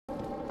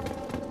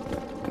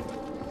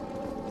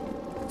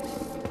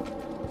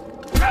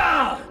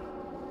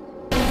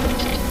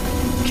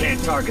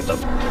target them.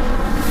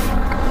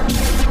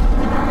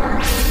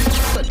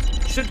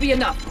 Should be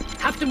enough.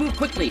 Have to move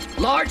quickly.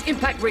 Large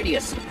impact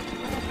radius.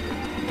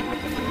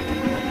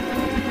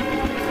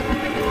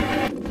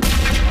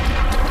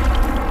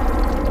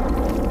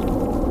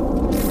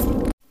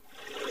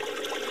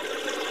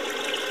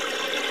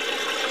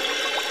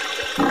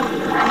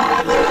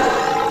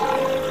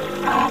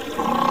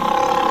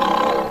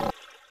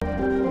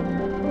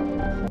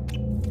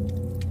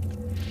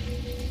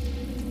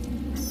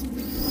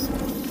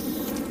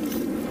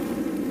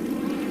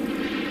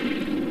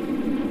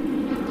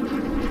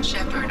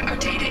 Shepard, our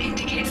data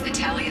indicates that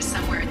Tali is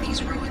somewhere in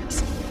these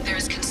ruins. There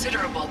is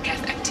considerable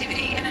geth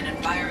activity and an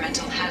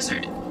environmental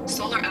hazard.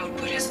 Solar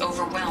output has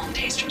overwhelmed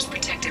Haestrom's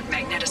protective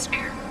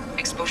magnetosphere.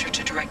 Exposure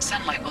to direct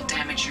sunlight will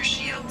damage your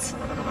shields.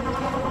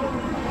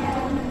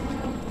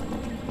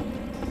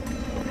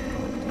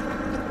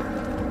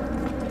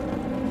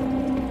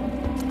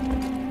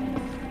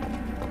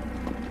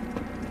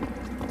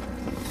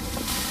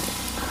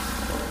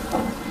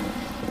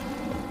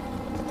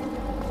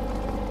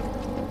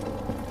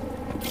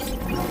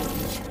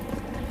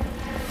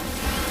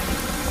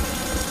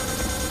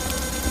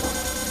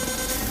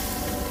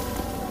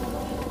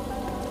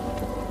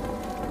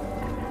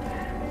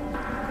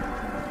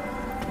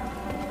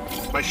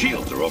 My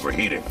shields are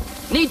overheating.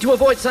 Need to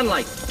avoid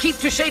sunlight. Keep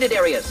to shaded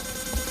areas.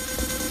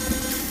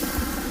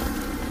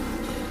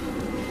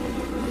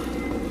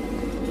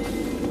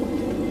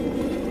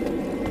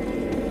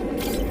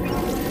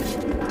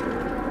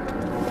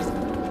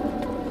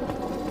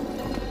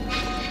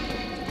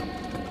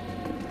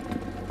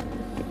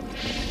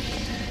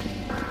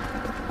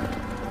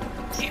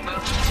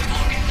 Emergency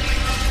login.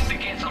 The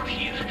geth are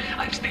here.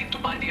 I've stayed to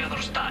buy the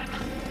others time.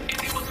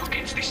 Anyone who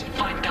gets this,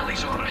 find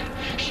Tali's aura.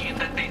 She and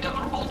that data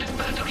are all that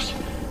matters.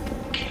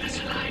 Kill us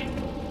alive.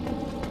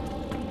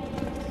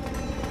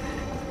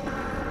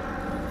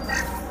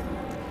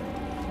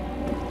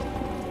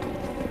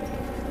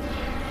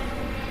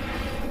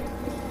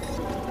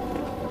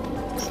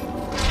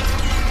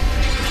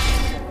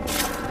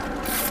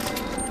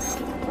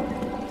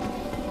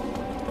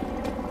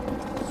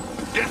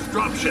 Death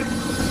dropship.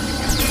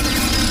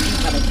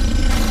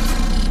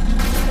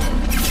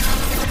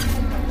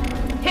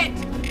 Hit!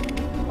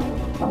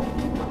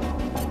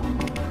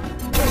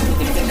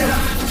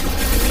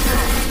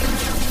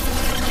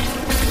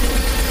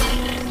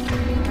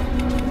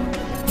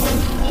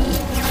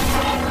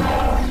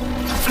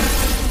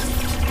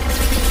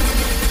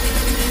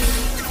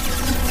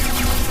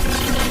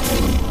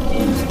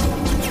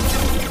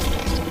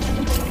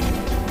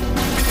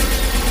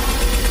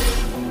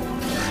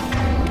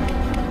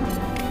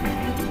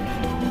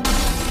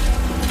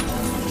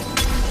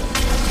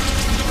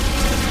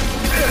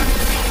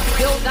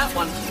 Killed that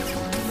one.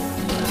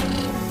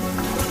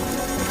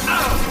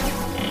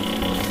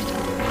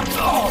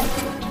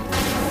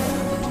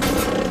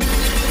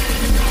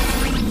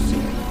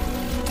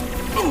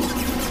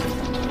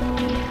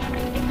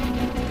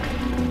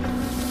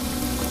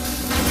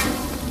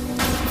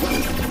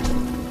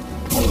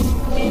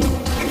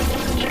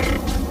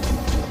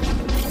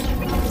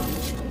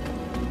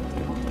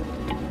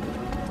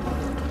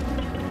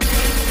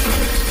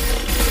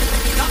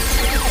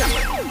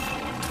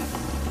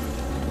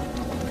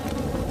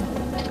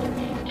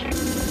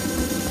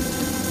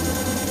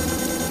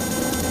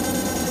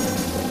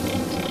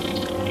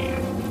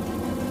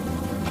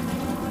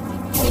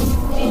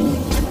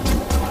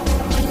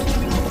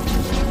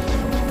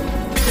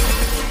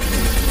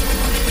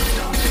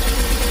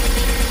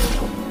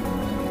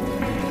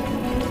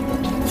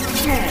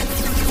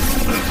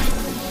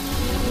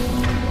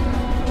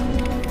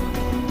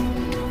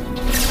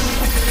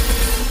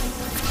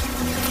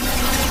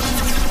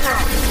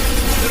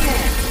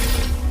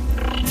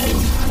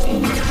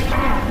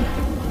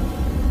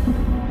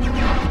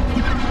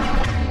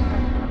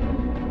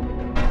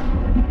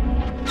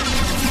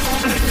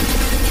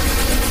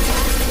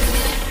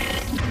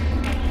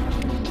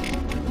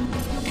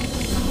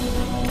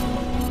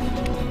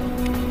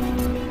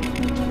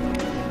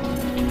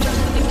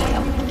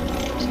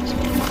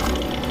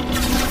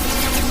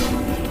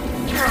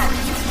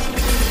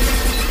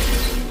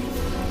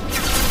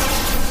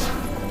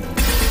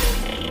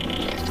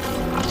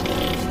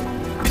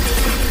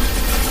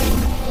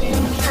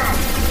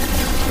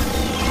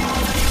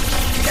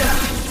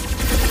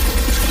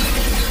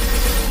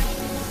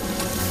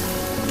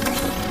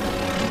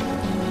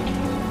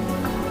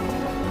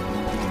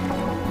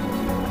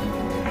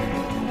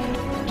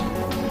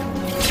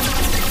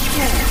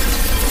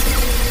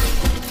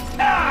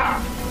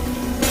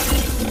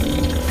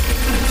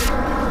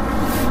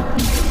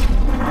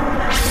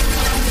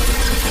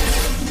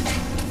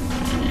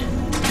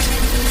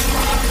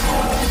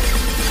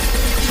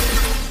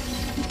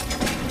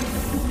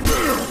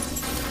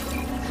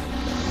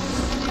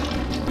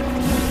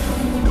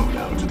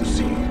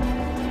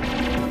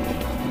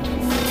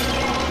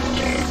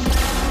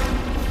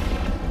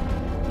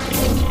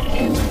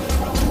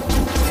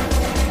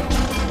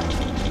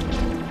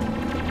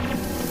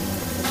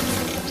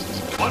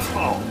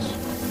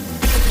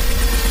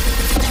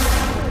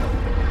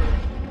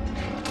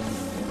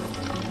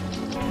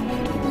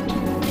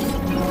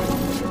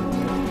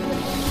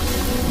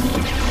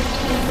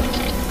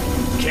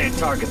 Can't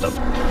target them.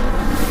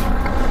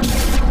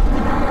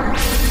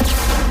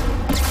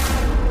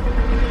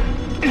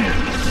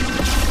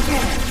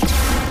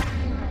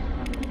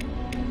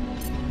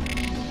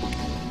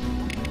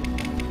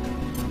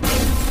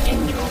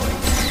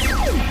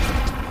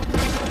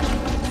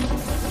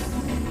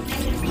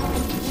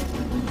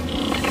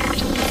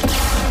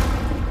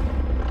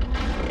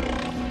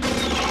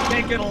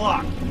 Can't get a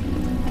lock.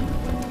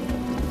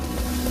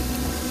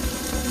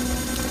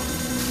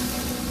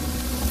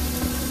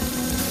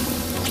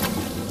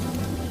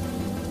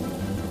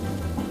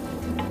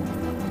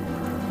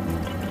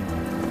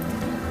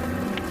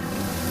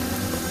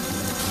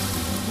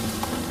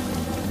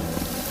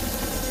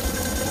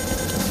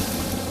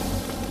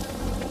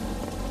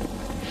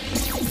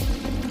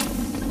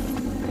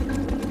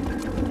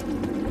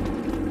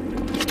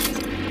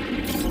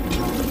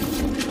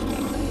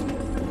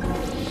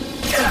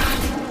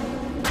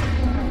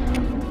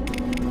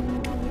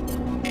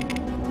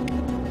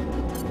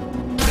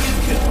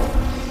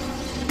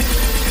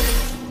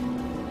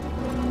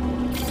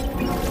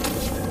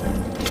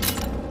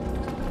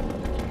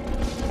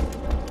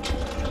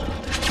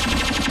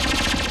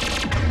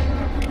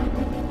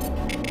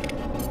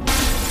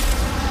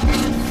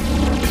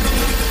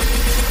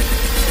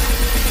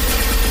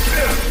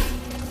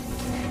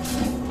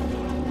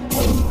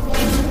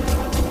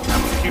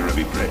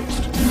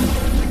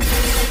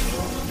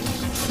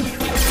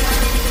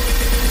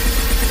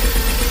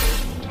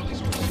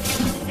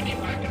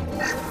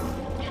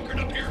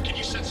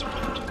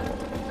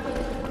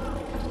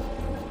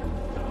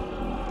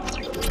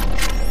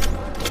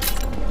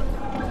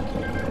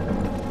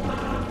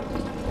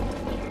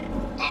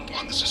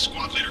 This is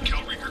Squad Leader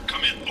Kelringer.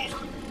 Come in.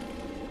 Over.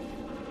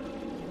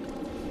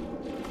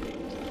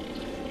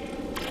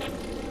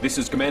 This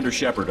is Commander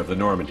Shepard of the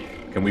Normandy.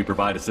 Can we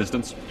provide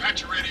assistance?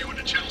 Patch your radio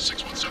into Channel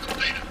 617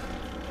 Theta.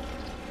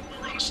 We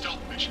were on a stealth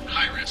mission,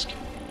 high risk.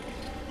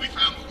 We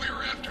found what we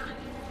were after.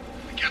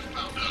 The Geth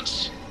found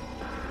us.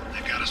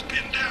 They've got us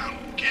pinned down.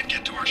 Can't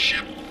get to our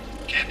ship.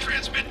 Can't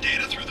transmit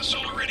data through the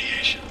solar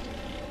radiation.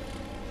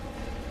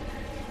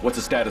 What's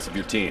the status of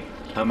your team?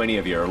 How many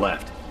of you are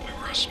left? We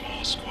were a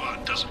small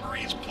squad, dozen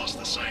Marines plus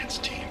the science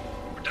team.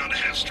 We're down to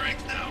half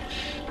strength now.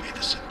 Made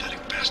the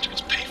synthetic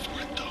bastards pay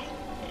for it, though.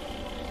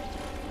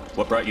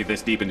 What brought you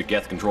this deep into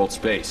Geth-controlled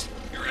space?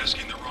 You're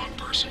asking the wrong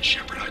person,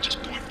 Shepard. I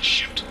just point and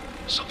shoot.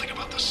 Something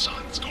about the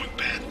sun. It's going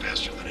bad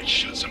faster than it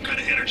should. Some kind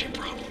of energy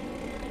problem.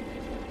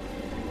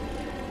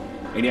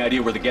 Any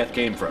idea where the Geth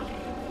came from?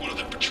 One of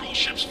the patrol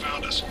ships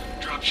found us.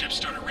 Dropships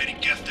started raining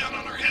Geth down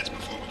on our heads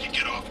before we could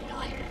get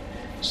off-world.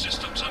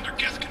 Systems under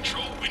Geth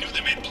control. We knew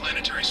they made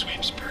planetary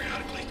sweeps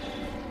periodically.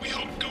 We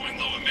hoped going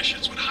low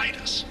emissions would hide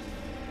us.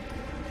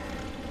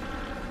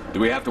 Do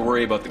we have to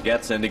worry about the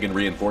Geth sending in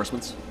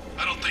reinforcements?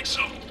 I don't think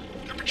so.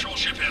 Their patrol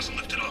ship hasn't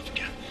lifted off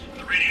again.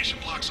 The radiation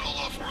blocks all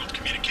off-world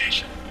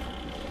communication.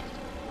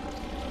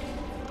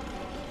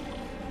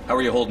 How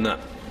are you holding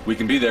up? We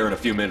can be there in a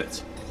few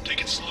minutes. Take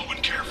it slow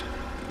and careful.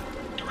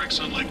 Direct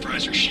sunlight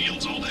fries our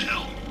shields all to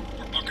hell.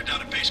 We're bunkered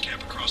down at base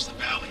camp across the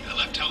valley. I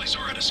left Tali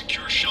at a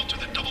secure shelter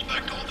that doubled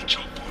back to hold the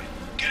choke point.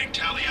 Getting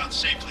Tali out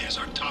safely is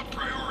our top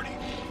priority.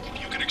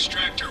 If you can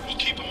extract her, we'll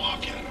keep them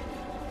off you.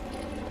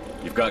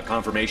 You've got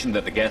confirmation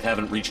that the Geth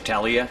haven't reached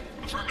Tali yet?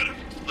 Affirmative.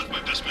 Left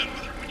my best men with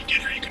her. When you get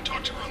here, you can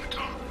talk to her on the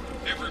comm.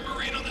 Every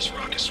Marine on this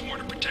rock is sworn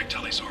to protect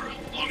Tali Zora.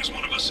 As long as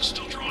one of us is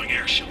still drawing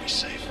air, she'll be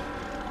safe.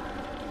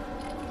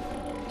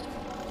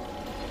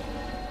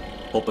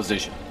 Hold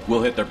position.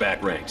 We'll hit their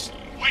back ranks.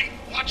 Wait!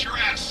 Watch your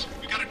ass!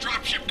 We got a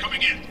dropship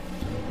coming in!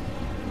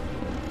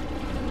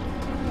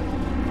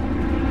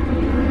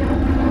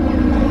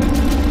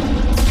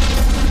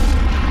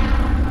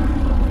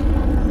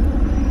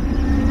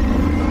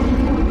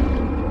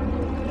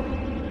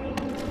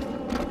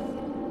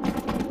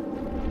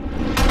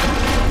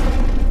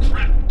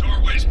 Crap!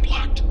 Doorway's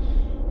blocked.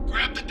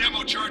 Grab the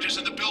demo charges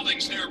in the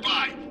buildings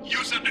nearby.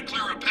 Use them to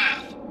clear a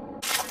path.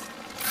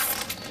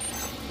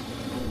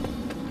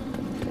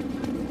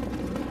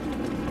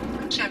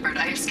 Shepard,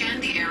 I have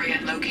scanned the area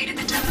and located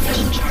the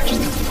demolition charges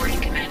the Warrior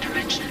Commander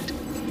mentioned.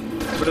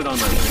 Put it on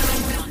my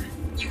list. Done.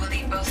 You will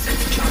need both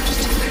sets of charges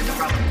to clear the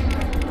rubble.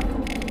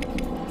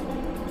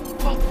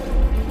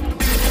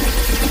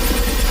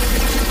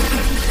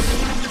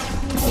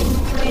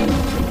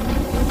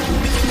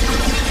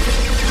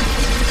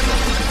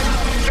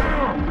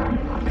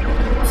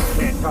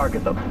 Can't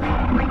target them.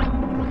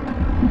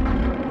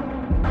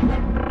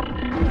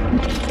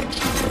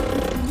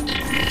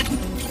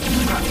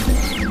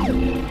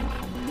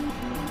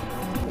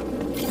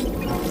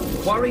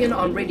 Quarian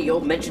on radio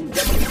mentioned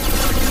demolition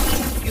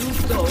charges.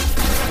 Use those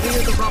to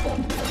clear the rubble.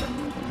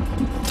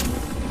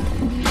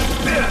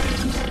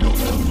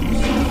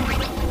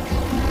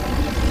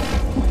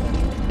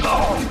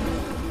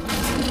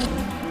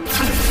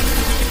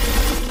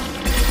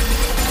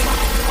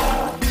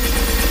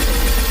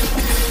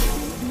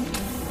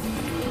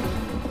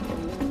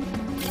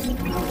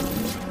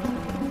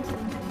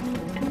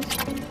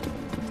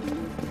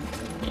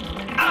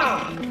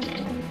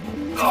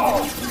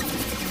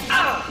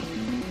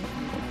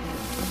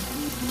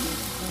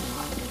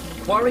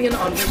 Quarian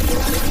on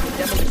visual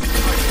making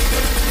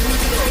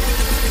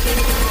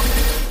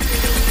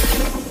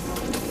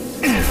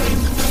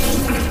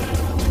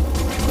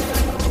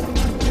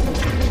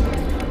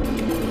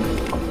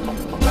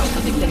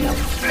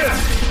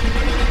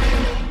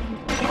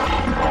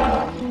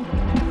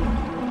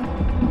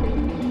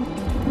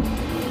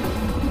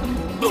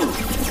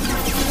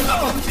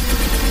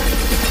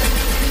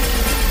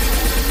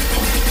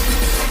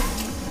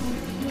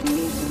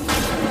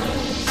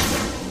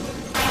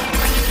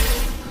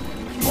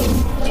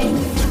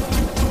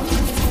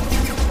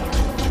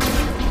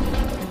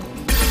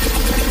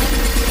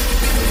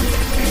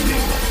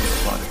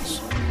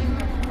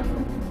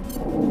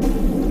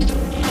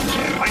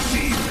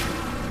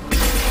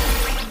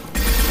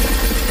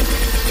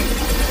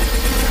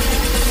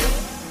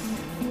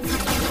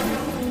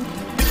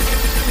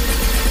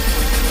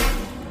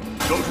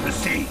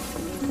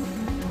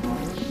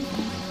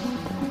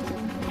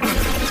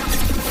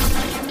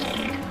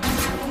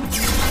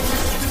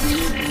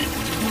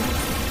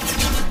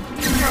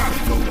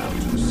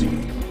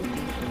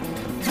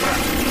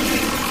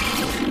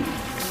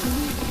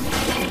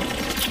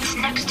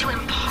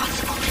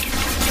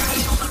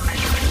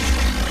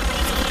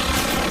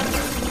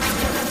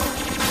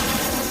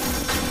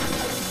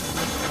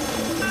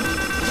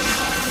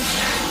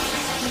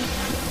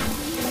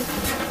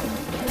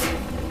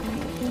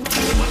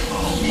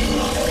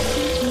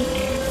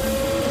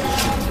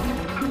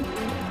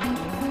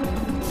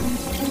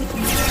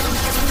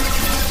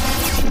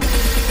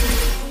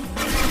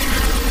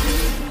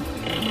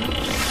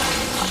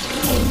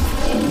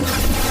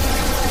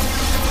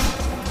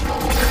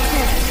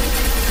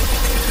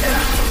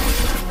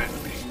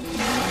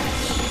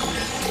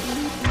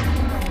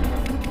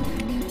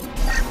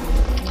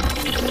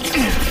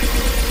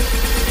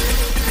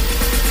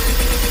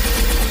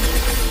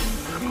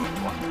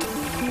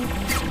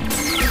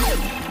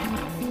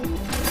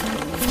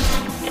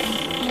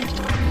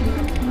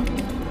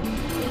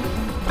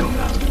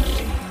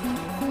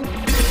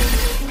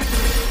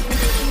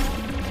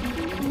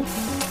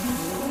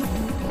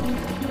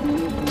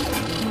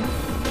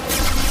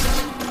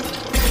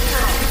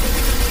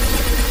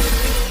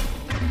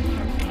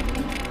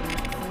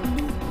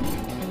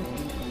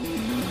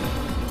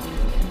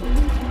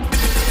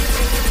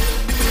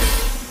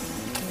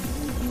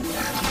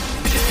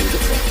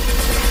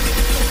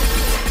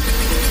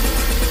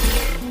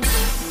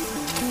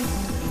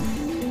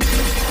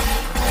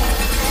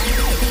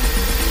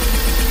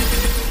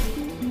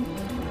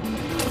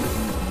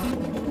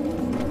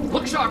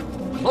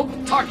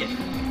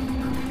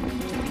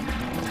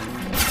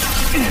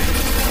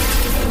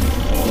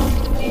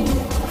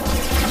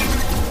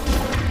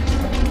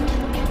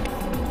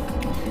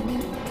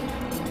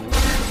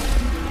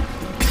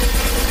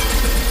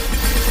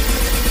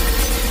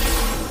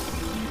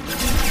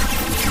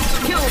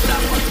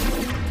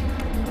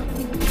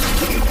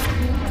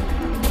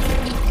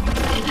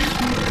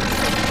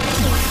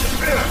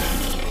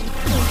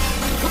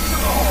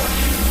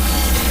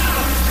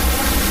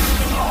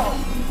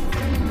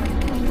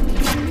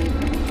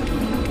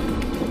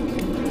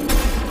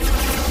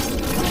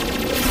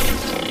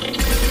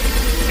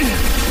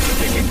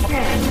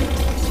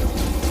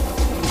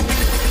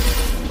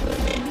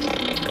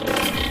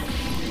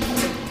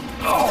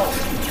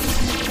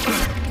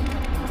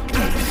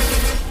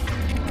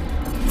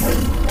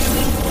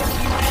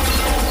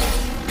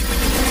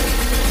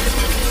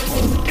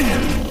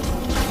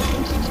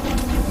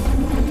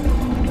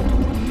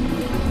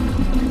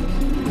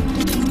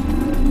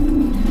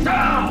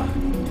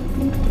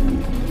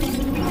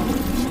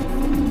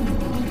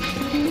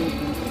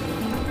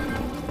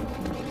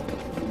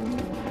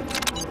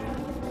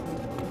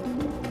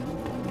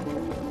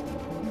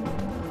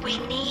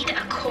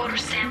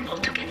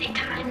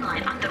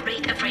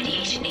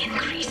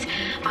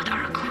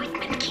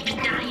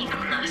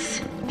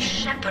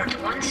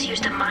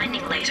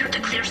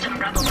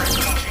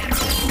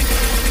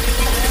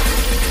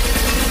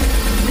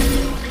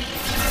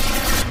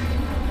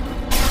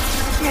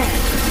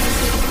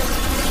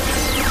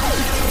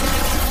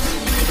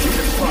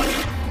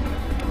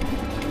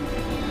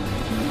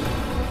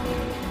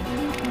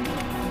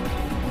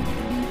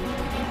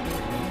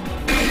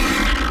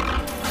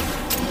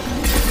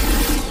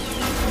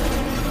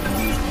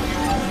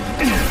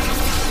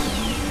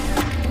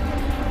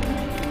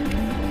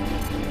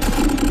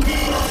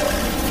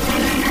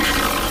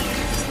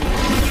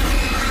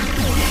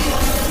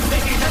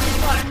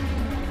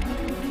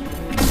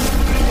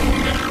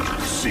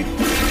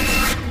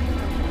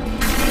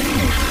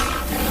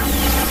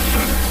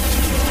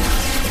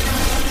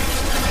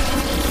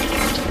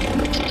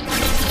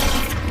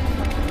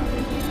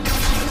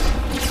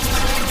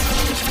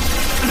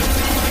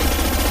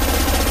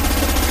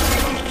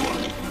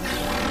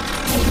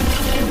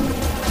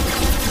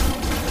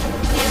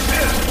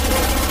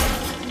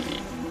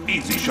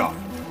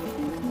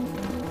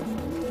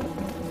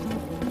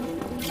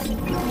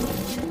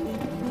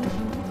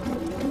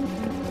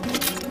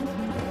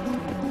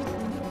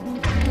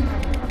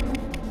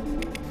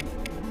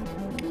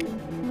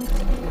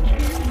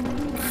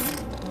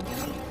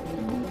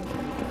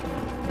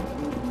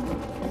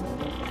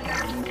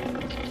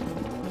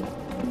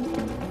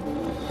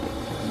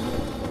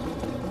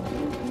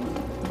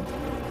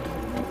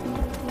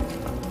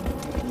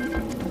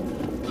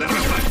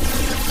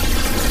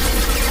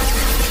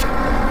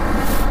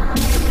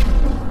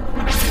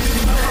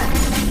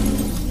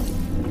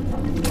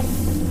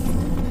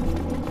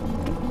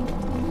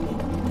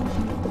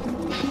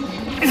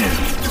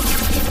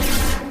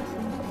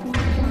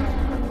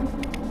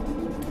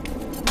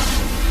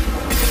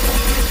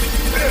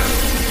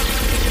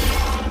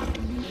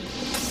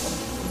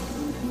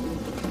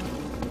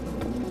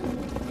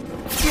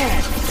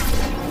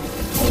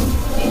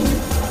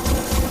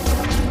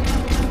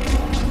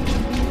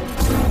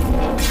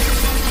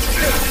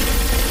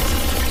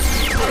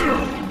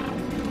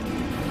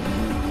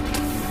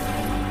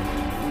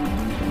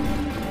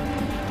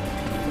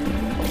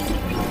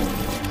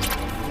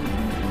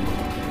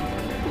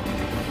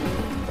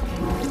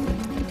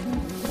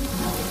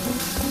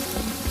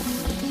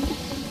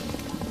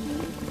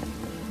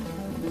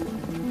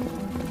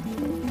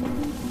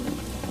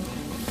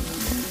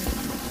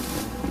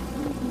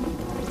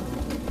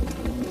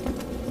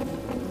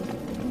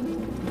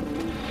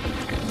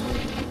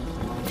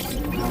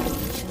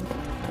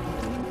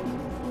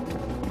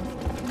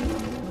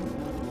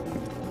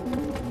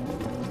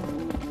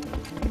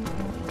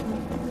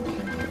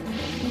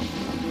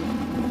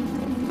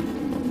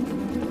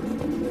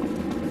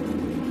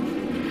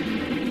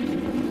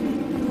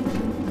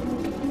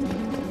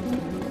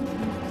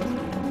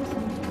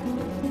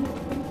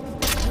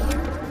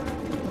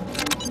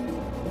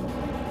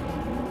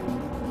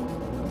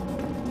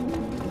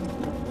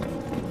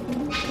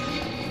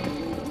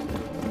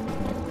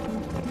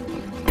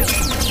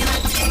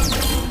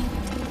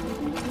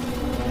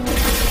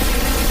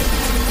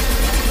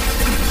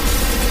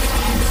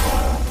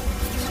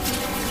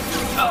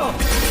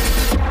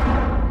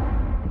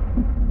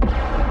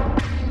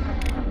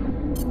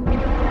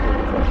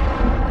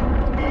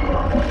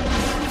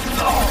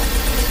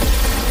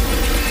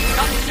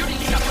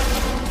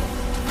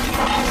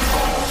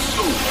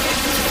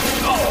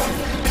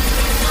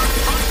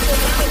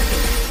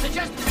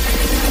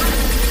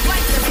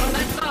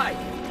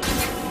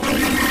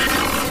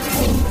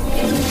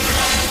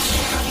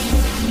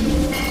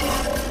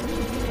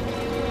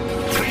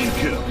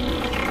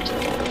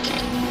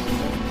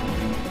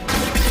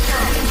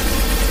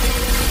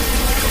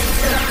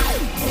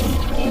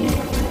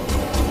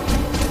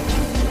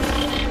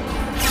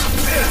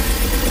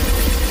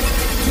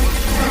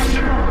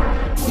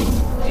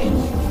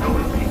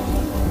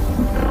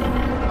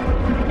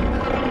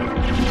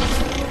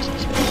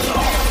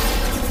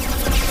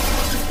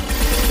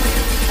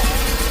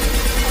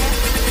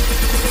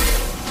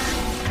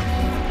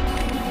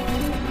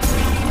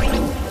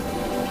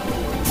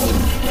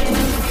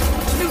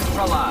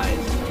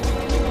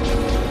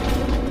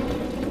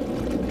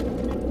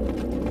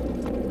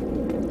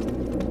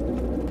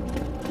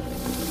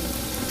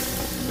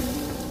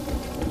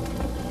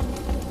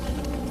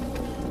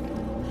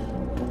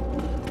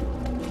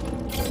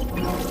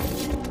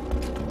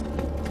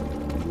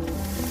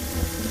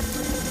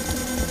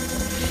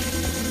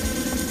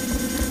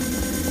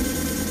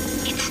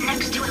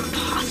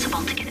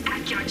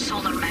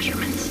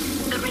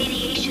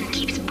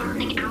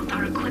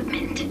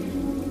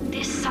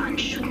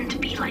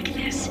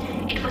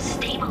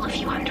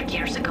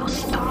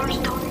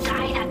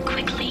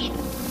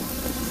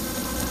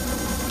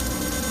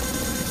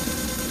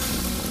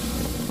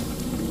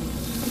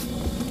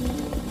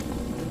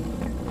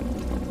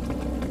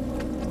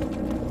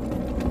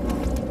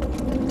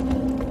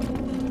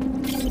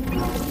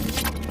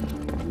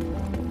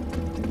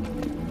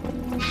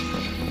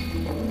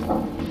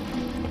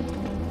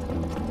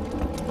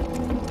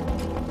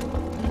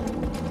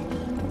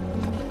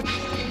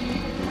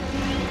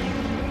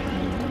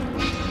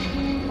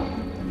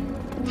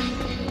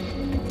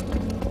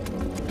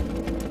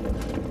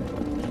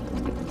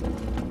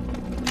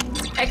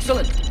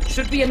Excellent.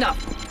 Should be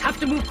enough. Have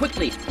to move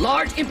quickly.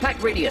 Large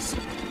impact radius.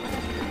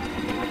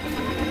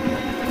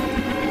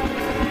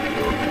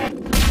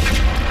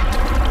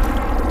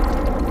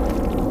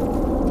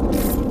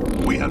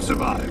 We have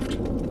survived.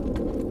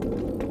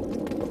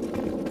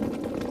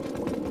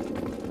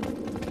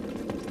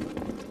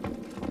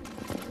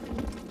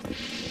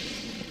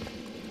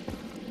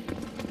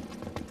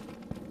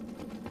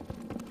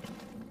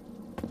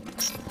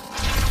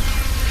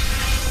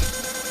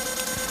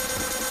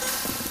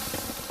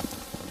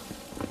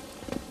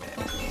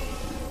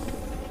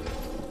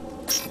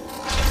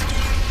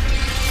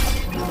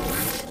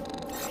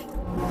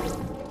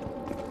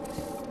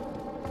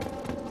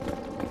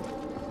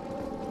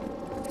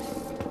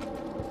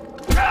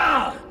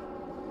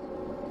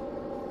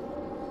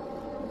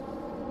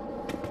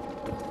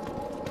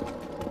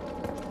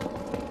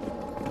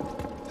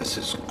 This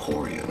is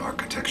Quarian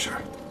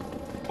architecture.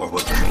 Or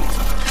what remains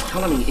of it.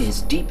 Ptolemy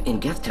is deep in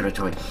Geth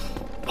territory.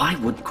 Why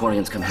would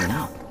Quarians come here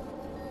now?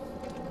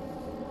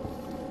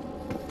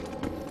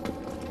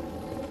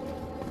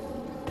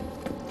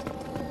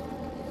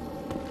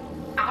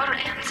 Our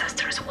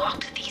ancestors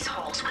walked these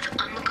halls with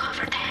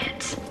uncovered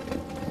heads.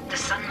 The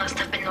sun must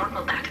have been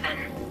normal back then.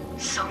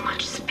 So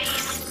much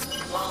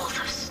space, walls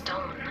of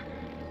stone.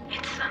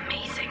 It's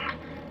amazing.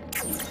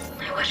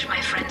 I wish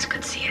my friends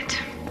could see it.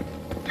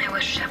 I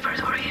wish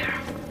Shepard were here.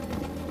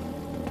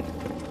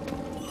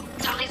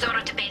 Tali's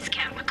order to base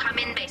camp. Come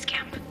in, base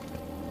camp.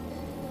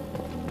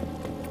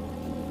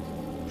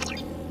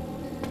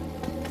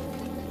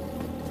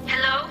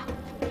 Hello?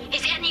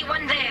 Is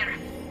anyone there?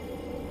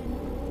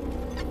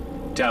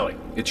 Tali,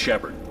 it's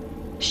Shepard.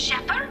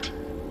 Shepard?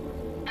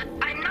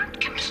 I'm not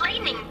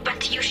complaining,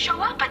 but you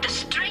show up at the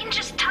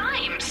strangest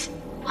times.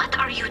 What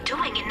are you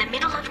doing in the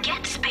middle of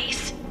Geth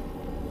space?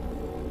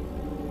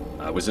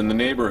 I was in the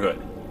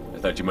neighborhood. I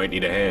thought you might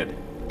need a hand.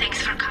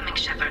 Thanks for coming,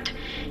 Shepard.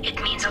 It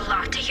means a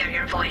lot to hear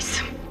your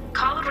voice.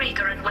 Call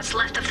Rieger and what's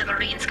left of the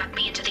Marines got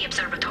me into the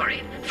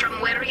observatory. From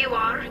where you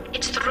are,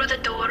 it's through the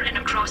door and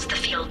across the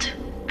field.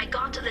 I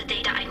got to the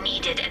data I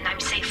needed and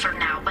I'm safe for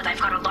now, but I've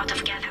got a lot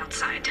of Geth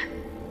outside.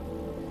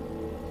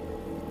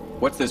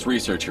 What's this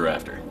research you're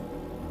after?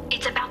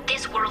 It's about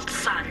this world's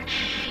sun.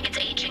 It's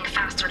aging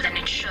faster than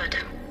it should.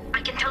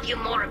 I can tell you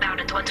more about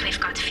it once we've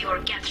got fewer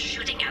Geth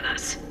shooting at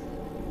us.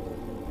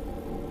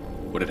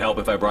 Would it help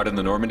if I brought in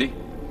the Normandy?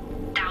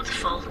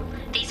 Doubtful.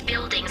 These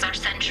buildings are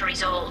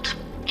centuries old.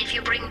 If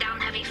you bring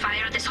down heavy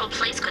fire, this whole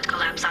place could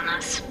collapse on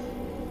us.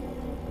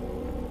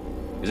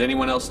 Is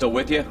anyone else still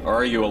with you, or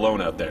are you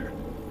alone out there?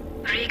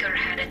 Rieger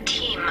had a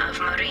team of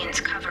Marines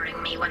covering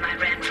me when I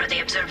ran for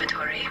the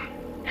observatory.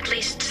 At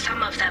least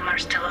some of them are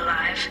still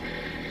alive.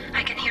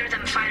 I can hear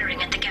them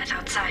firing at the Geth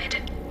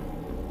outside.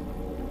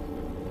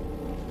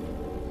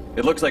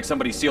 It looks like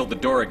somebody sealed the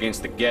door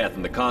against the Geth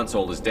and the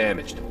console is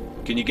damaged.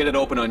 Can you get it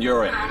open on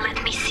your end?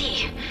 Let me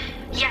see.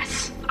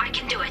 Yes, I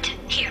can do it.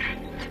 Here.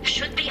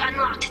 Should be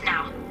unlocked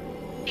now.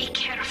 Be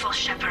careful,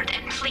 Shepard,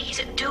 and please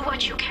do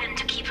what you can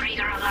to keep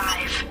Rieger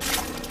alive.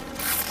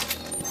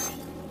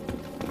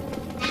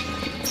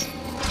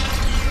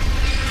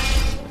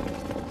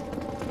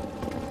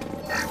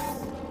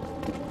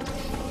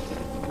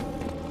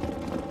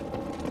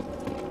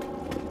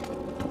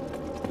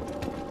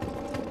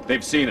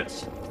 They've seen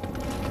us.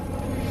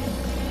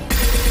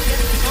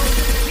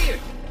 Disappeared.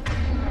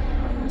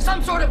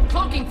 Some sort of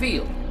cloaking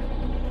field.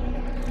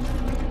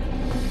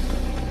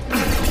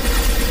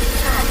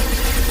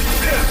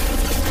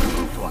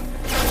 Moved one.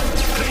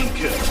 Clean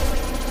kill.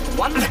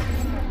 One.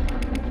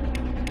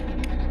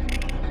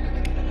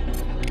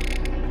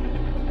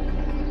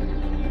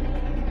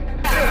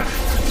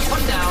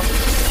 One down.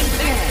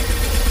 There.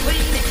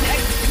 Clean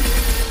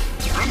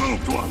next.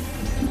 Removed one.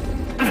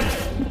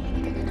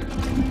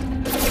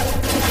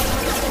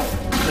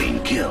 Clean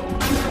kill.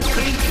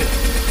 Clean kill.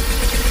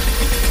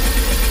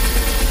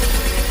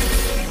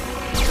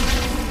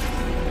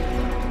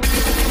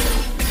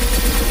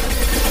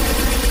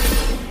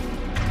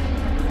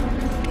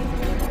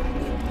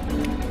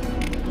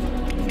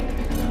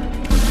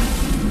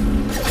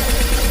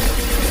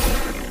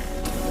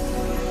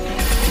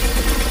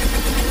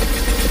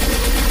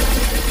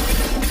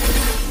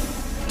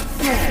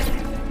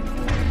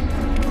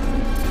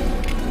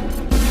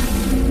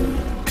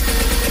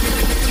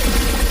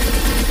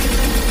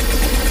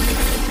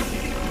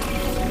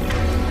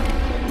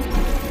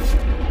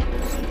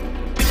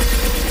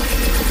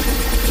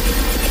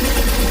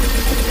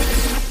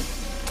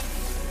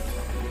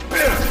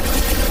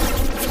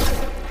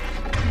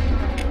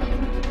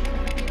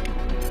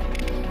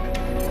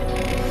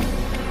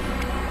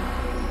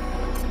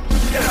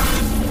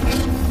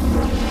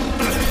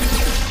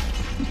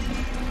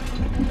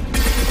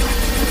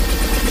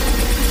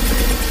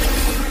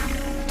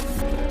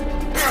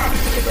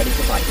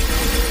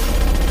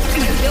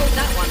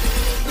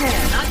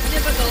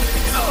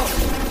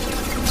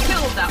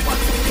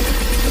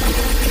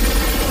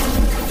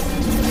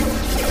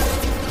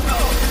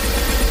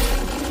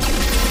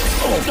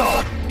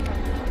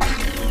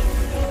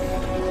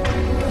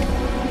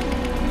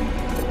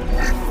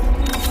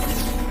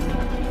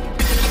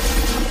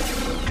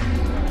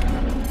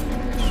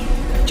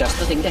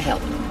 anything to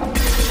help.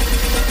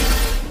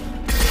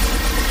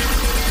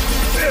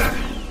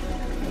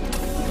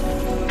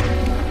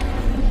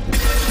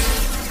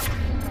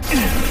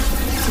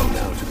 Go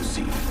now to the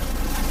sea.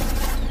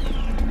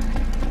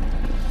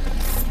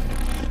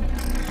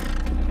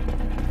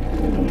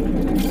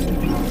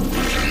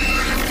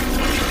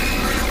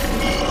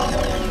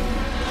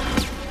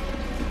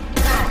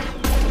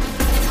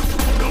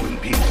 Go in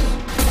peace.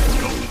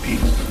 Go in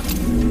peace.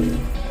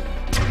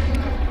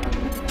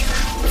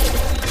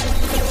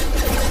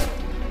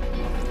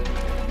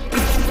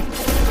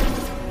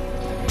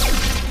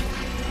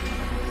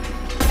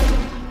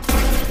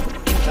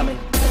 Incoming.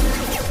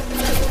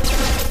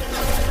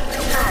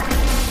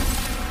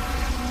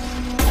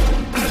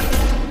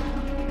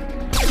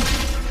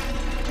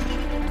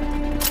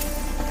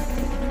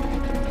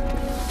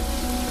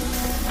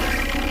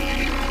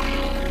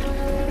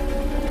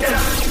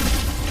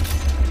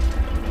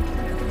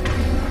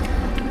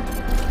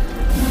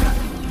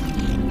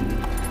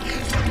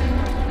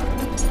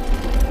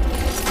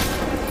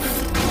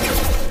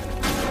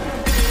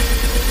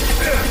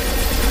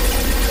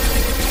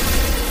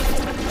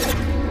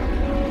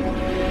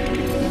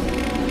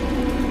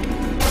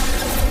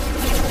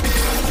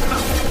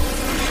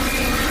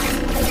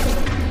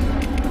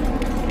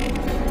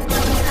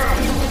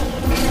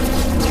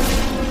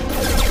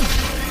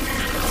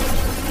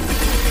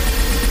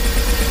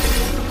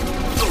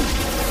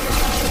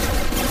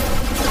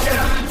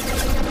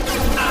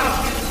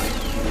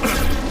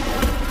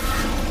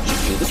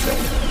 Do the trick.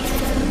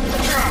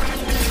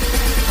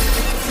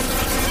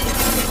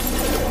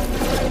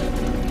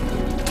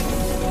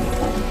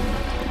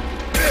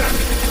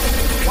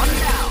 One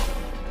down.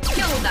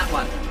 Killed that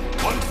one.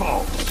 One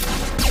fall.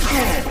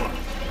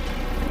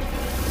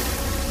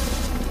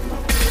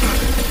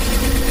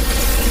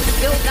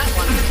 Killed that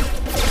one.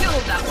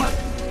 Killed that one.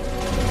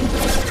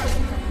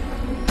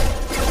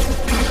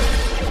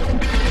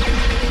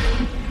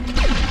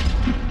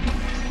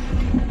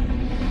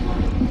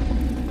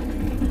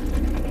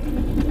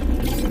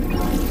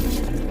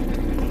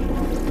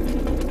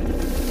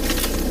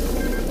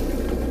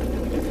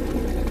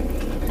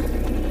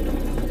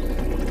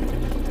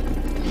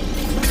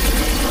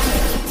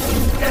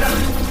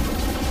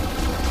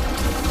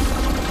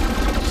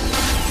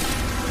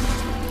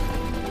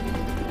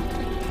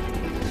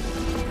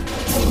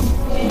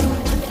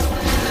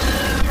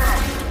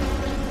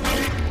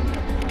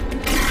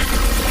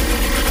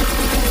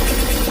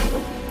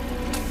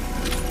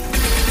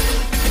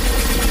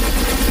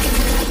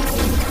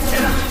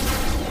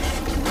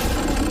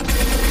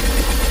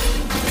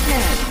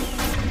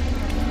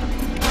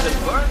 Should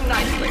burn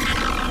nicely.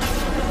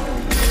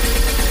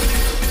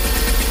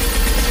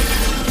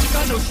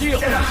 Got no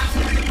shield.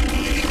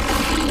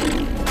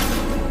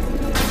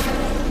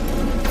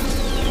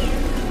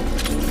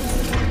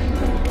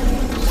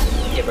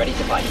 Get ready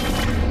to fight.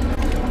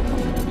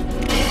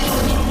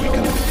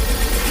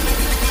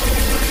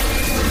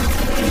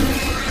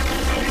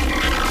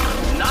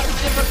 Not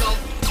difficult.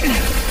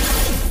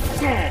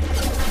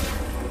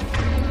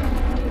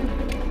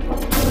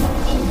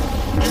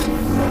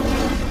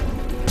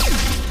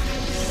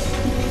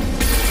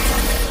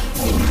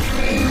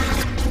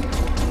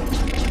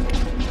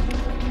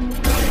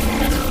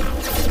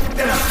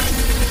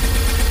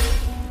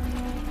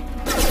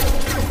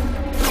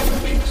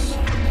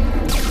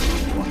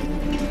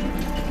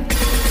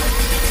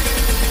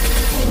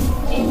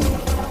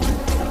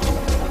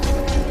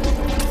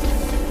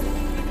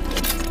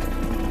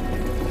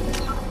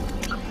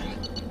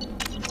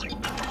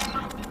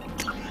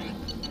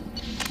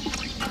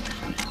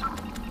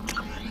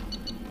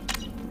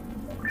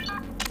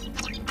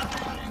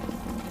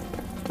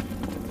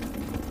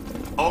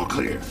 All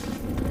clear.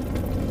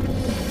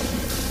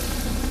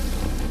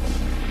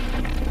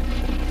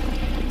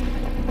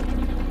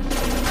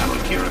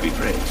 Avalkira be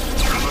praised.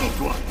 Terminal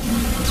 1.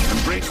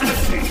 Embrace the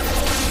sea.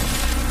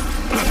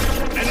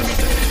 Enemy.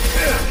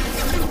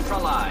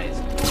 Neutralized.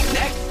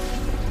 Next.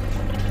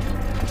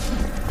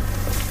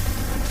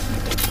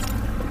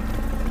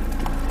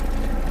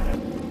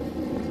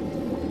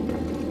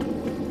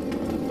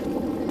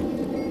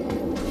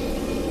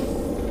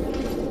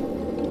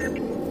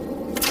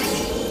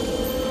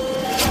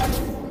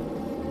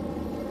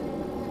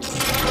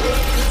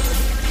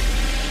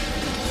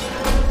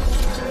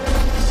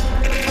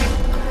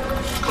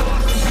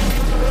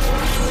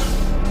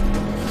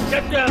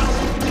 Get down.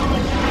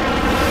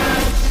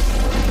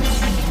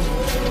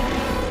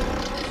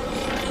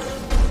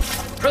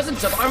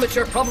 Presence of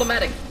armature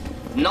problematic.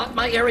 Not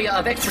my area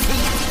of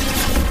expertise.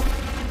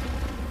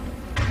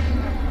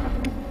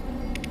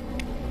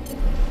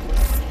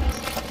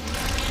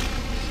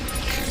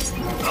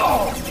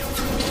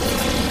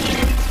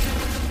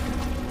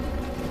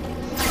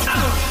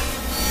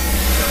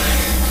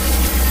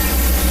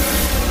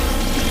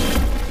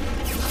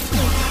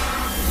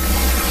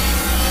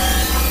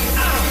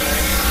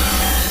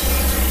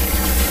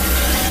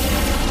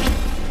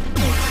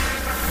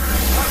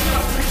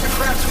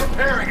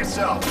 Preparing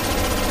itself.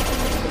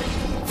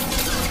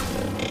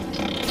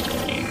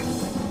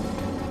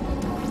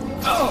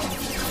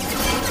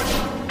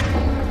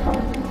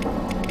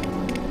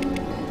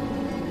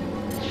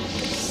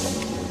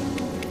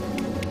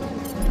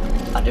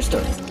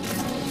 Understood.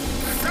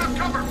 Grab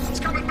cover! It's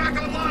coming back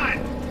online!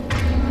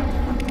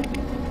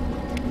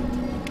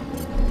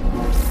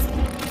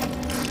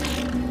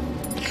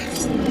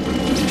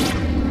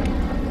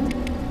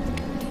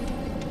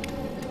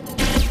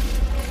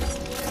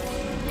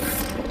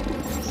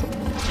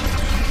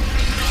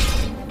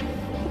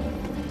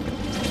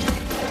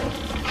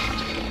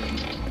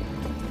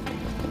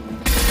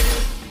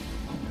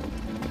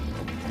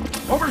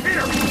 Over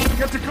here!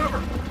 Get to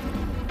cover!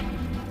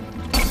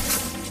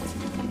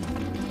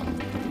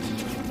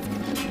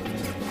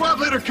 Squad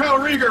Leader Cal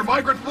Rieger,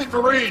 Migrant Fleet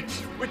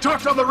Marines. We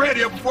talked on the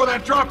radio before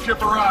that dropship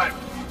arrived.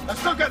 I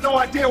still got no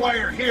idea why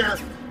you're here.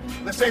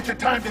 This ain't the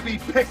time to be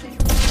picky.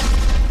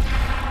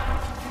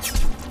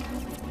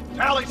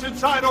 Tali's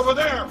inside over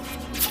there.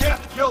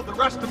 Geth killed the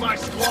rest of my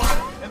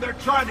squad, and they're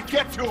trying to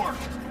get to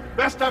her.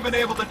 Best I've been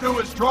able to do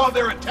is draw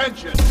their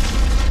attention.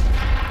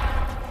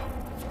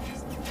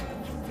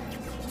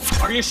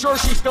 Are you sure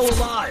she's still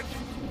alive?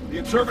 The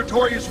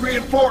observatory is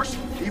reinforced.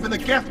 Even the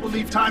Geth will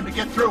need time to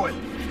get through it.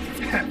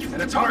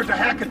 And it's hard to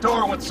hack a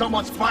door when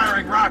someone's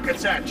firing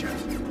rockets at you.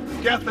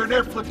 The Geth are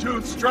near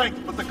platoon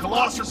strength, but the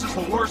Colossus is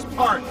the worst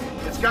part.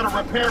 It's got a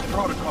repair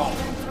protocol.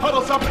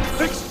 Huddles up and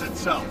fixes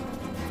itself.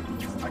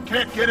 I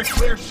can't get a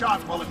clear shot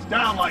while it's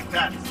down like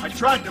that. I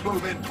tried to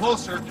move in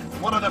closer.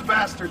 One of the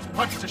bastards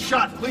punched a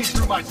shot clean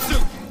through my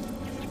suit.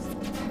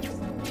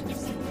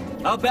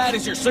 How bad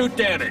is your suit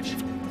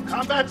damaged?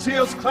 Combat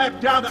seals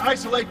clamp down to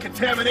isolate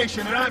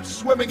contamination, and I'm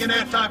swimming in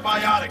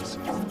antibiotics.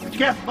 The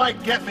Geth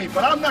might get me,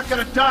 but I'm not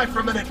gonna die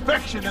from an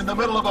infection in the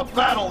middle of a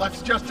battle.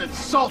 That's just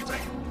insulting.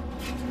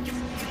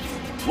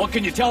 What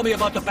can you tell me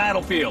about the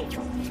battlefield?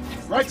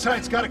 Right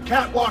side's got a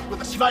catwalk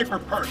with a sniper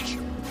perch.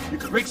 You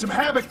could wreak some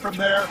havoc from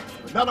there,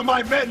 but none of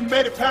my men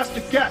made it past the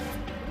Geth.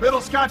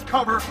 Middle's got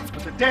cover,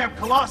 but the damn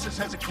Colossus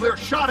has a clear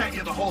shot at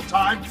you the whole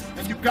time,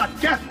 and you've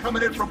got Geth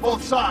coming in from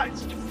both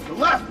sides. The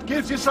left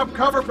gives you some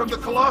cover from the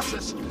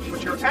Colossus,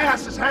 but your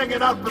ass is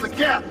hanging out for the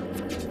Geth.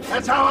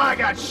 That's how I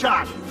got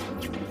shot.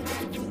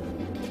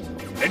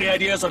 Any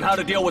ideas on how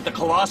to deal with the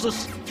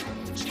Colossus?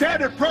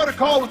 Standard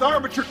protocol with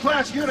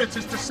armature-class units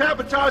is to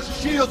sabotage the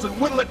shields and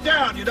whittle it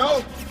down, you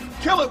know?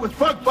 Kill it with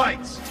bug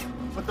bites.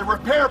 But the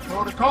repair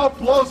protocol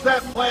blows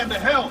that plan to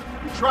hell.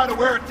 You try to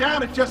wear it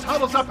down, it just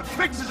huddles up and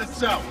fixes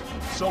itself.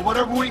 So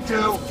whatever we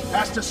do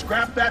has to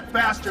scrap that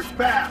bastard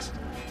fast.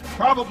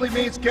 Probably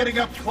means getting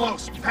up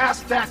close,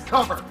 past that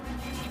cover.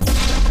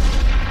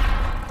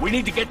 We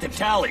need to get to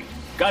Tali.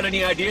 Got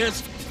any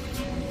ideas?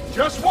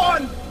 Just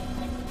one!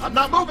 I'm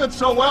not moving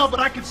so well, but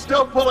I can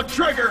still pull a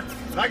trigger,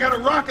 and I got a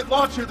rocket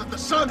launcher that the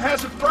sun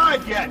hasn't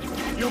fried yet.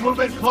 You move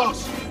in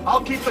close.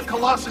 I'll keep the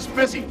Colossus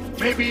busy,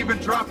 maybe even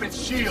drop its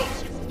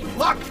shields. With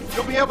luck,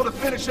 you'll be able to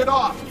finish it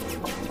off.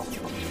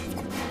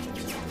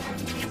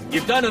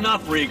 You've done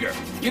enough, Rieger.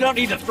 You don't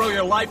need to throw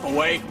your life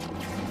away.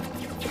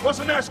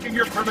 Wasn't asking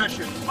your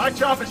permission. My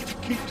job is to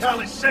keep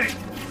Tali safe.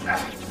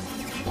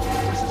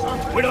 This is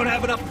unfair. We don't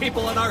have enough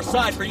people on our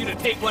side for you to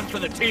take one for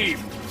the team.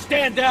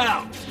 Stand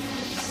down!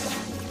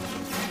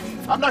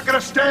 I'm not gonna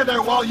stand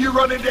there while you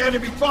run into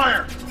enemy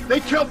fire.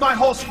 They killed my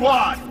whole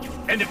squad.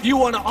 And if you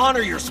want to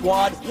honor your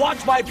squad,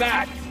 watch my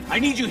back. I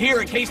need you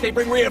here in case they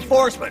bring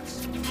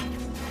reinforcements.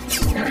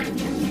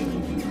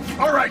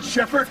 All right,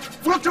 Shepard.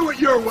 We'll do it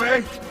your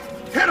way.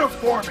 Hit him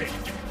for me.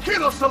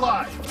 Kilos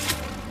alive.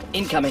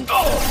 Incoming.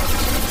 Oh!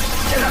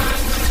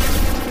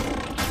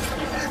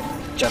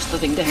 Just the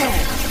thing to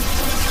have.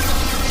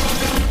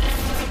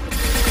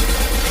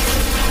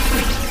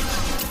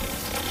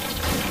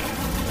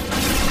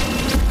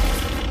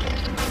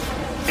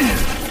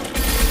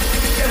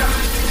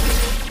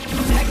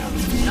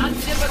 Not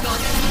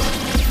difficult.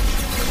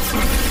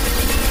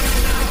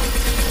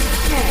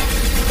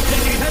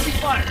 Taking heavy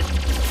fire.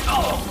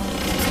 Oh!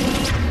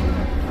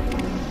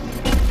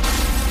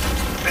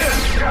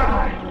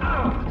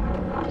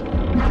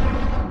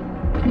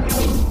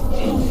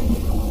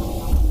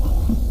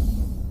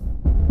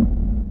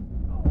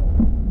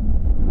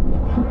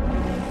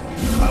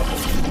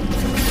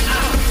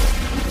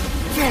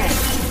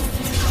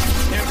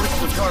 Can't reach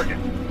the target.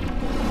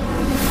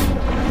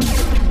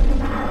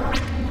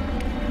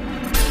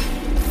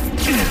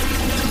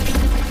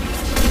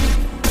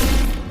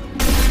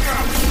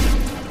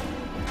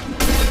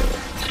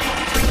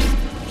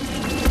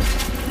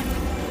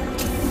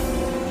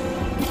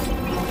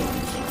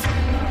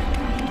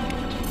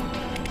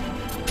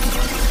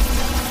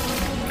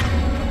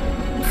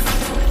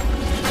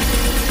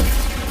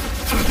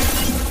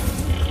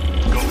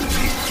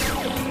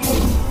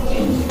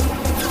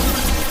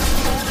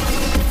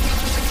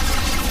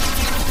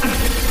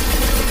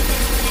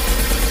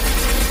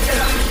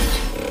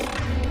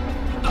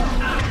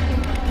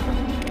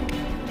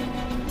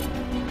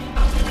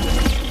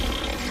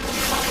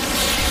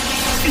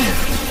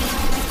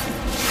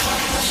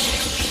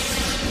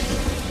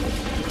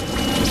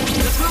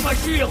 My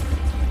shield!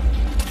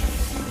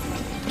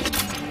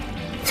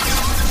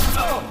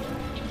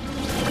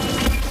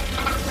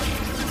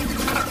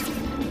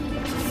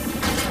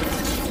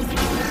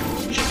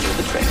 Should do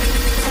the trick.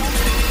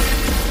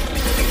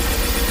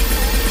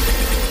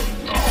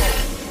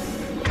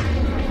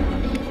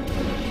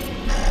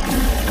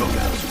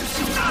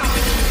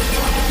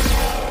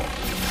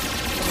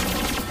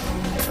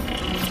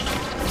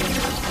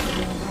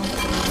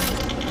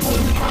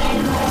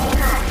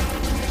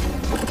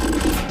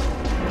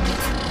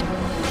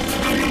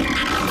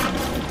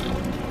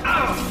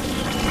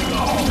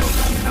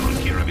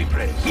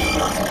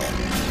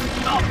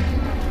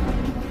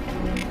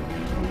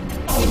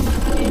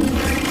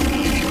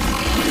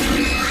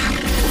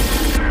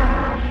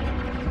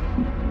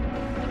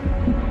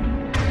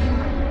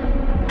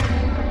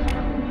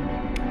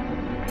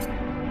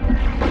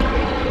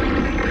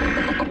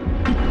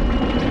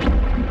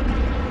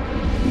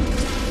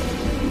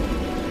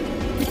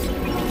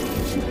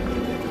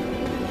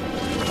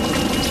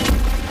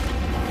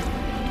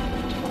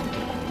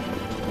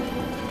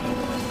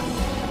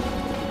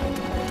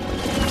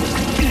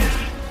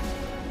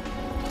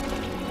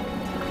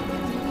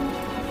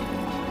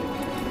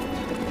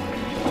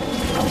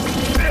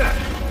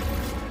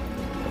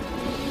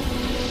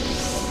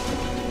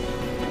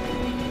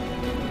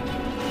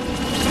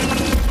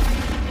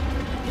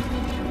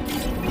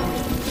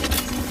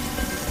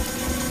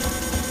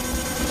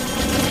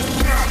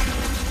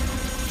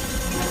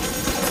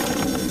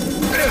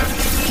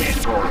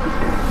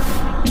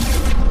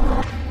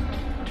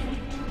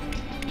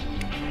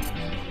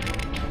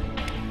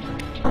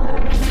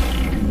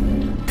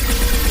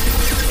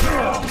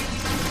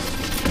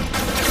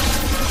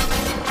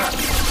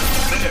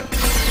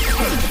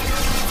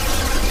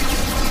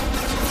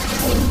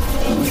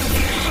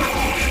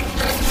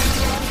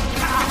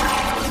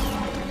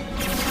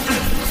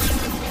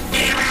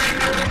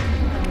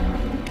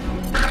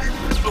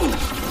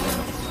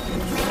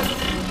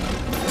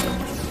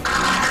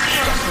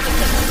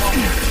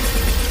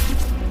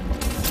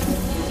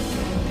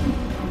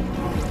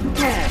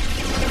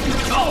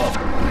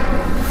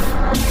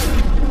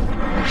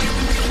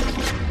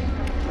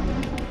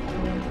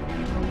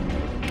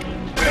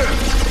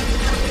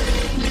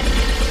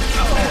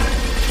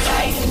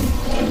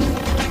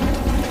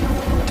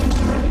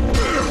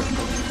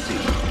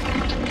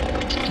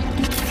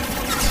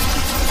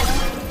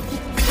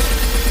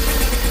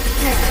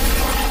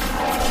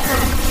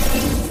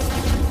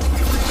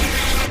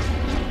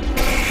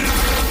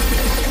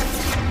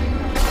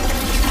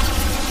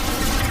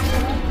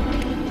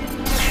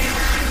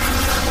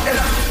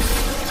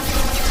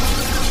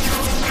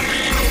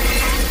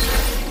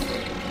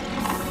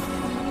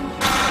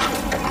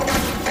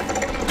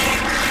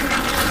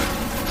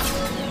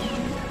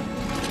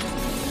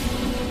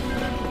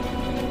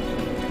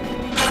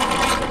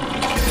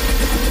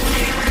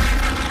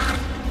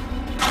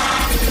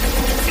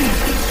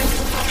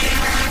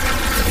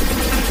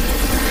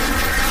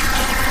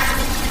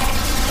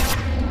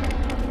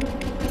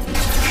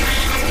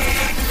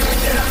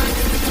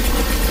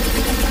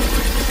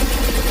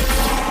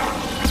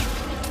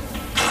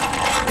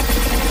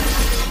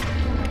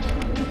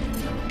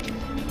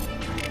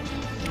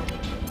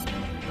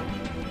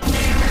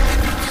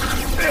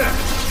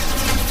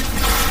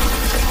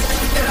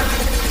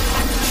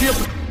 Shield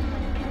failed.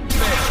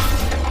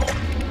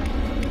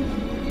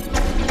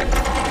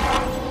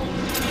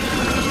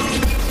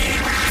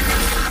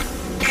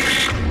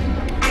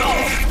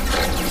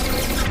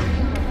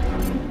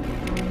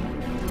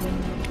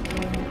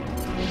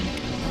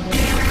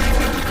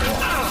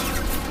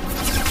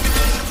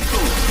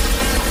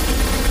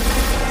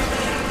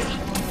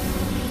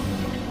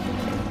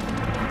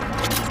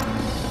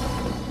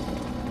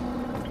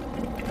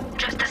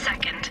 Just a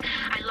second.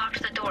 I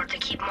locked the door to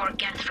keep more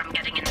Geth from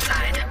getting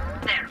inside.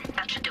 There,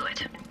 that should do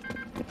it.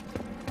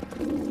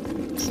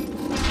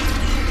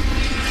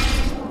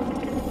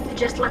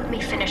 Just let me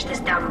finish this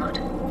download.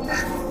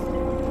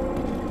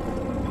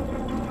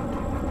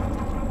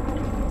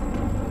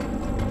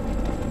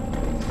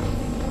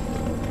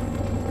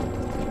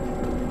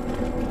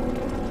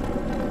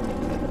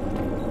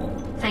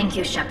 Thank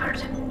you,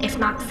 Shepard. If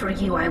not for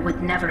you, I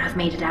would never have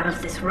made it out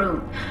of this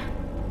room.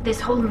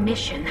 This whole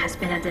mission has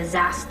been a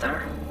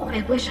disaster.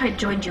 I wish I'd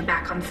joined you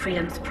back on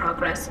Freedom's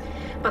Progress,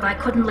 but I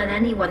couldn't let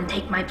anyone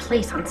take my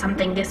place on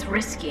something this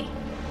risky.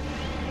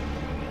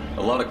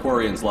 A lot of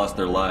Quarians lost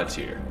their lives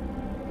here.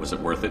 Was it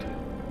worth it?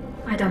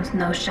 I don't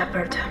know,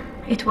 Shepard.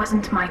 It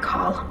wasn't my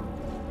call.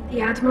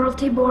 The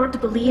Admiralty Board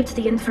believed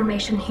the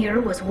information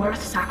here was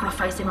worth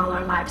sacrificing all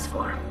our lives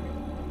for.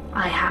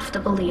 I have to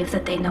believe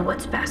that they know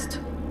what's best.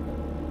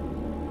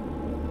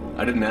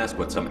 I didn't ask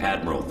what some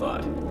admiral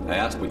thought. I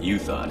asked what you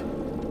thought.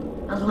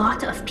 A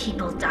lot of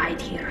people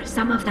died here.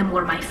 Some of them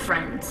were my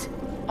friends.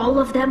 All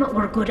of them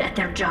were good at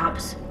their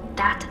jobs.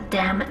 That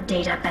damn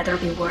data better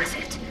be worth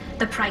it.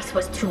 The price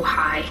was too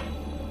high.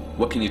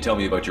 What can you tell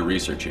me about your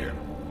research here?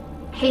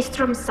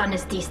 Haestrom's sun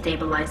is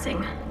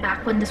destabilizing.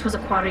 Back when this was a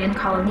Quarian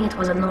colony, it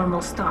was a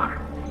normal star.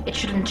 It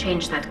shouldn't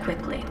change that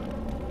quickly.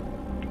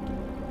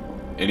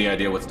 Any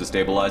idea what's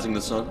destabilizing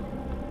the sun?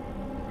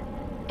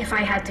 If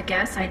I had to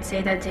guess, I'd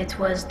say that it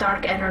was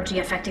dark energy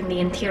affecting the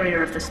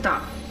interior of the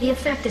star. The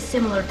effect is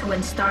similar to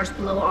when stars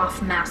blow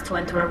off mass to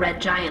enter a red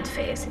giant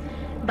phase.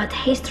 But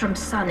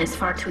Haestrom's sun is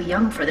far too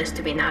young for this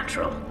to be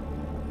natural.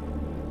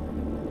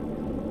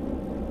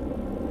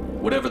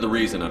 Whatever the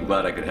reason, I'm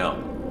glad I could help.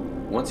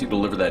 Once you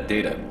deliver that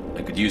data,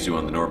 I could use you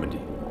on the Normandy.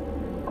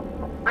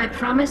 I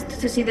promised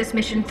to see this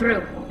mission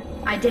through.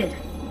 I did.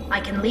 I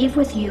can leave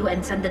with you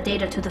and send the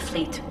data to the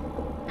fleet.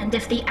 And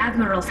if the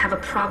admirals have a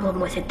problem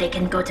with it, they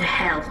can go to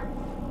hell.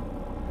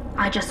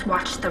 I just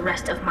watched the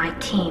rest of my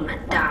team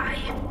die.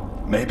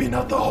 Maybe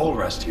not the whole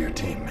rest of your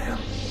team, man.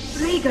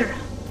 Rieger,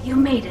 you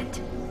made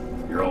it.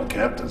 Your old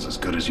captain's as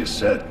good as you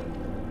said.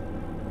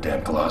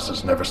 Damn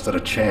Colossus never stood a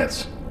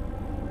chance.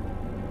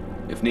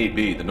 If need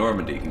be, the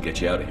Normandy can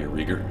get you out of here,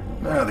 Rieger.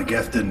 Nah, the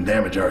Geth didn't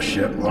damage our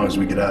ship. As long as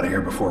we get out of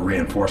here before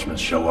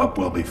reinforcements show up,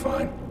 we'll be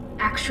fine.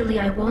 Actually,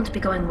 I won't be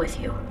going with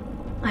you.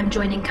 I'm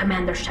joining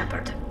Commander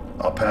Shepard.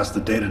 I'll pass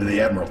the data to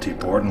the Admiralty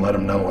Board and let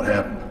them know what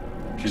happened.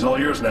 She's all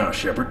yours now,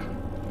 Shepard.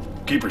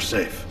 Keep her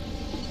safe.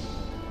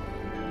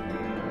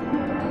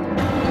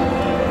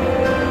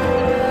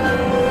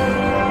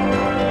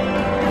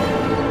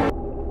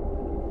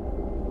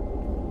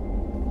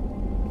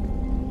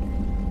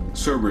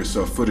 Cerberus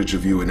saw footage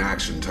of you in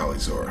action, Tali.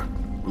 We're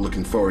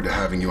looking forward to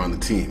having you on the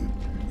team.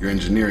 Your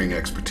engineering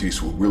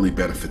expertise will really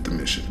benefit the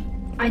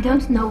mission. I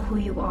don't know who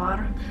you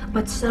are,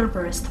 but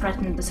Cerberus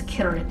threatened the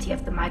security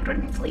of the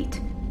migrant fleet.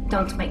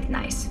 Don't make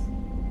nice.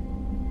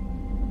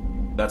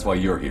 That's why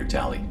you're here,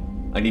 Tali.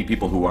 I need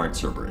people who aren't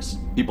Cerberus.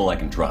 People I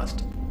can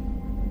trust.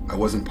 I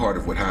wasn't part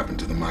of what happened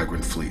to the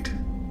migrant fleet,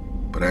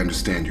 but I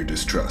understand your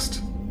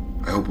distrust.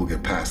 I hope we'll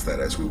get past that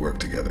as we work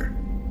together.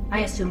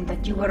 I assumed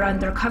that you were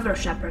undercover,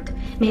 Shepard.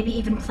 Maybe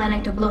even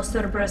planning to blow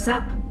Cerberus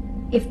up.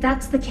 If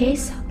that's the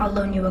case, I'll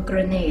loan you a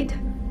grenade.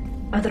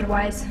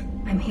 Otherwise,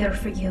 I'm here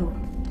for you,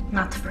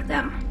 not for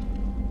them.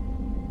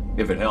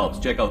 If it helps,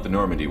 check out the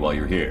Normandy while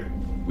you're here.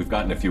 We've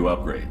gotten a few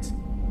upgrades.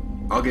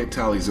 I'll get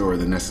Tali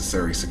the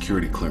necessary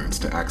security clearance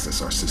to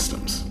access our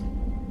systems.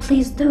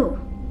 Please do.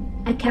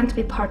 I can't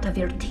be part of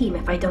your team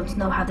if I don't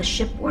know how the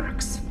ship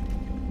works.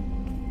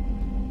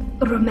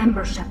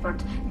 Remember,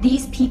 Shepard,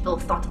 these people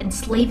thought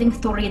enslaving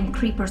Thorian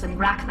creepers and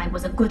Rachni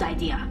was a good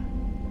idea.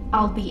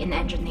 I'll be in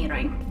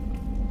engineering.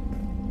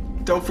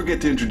 Don't forget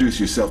to introduce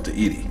yourself to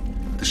Edie,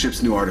 the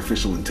ship's new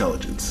artificial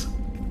intelligence.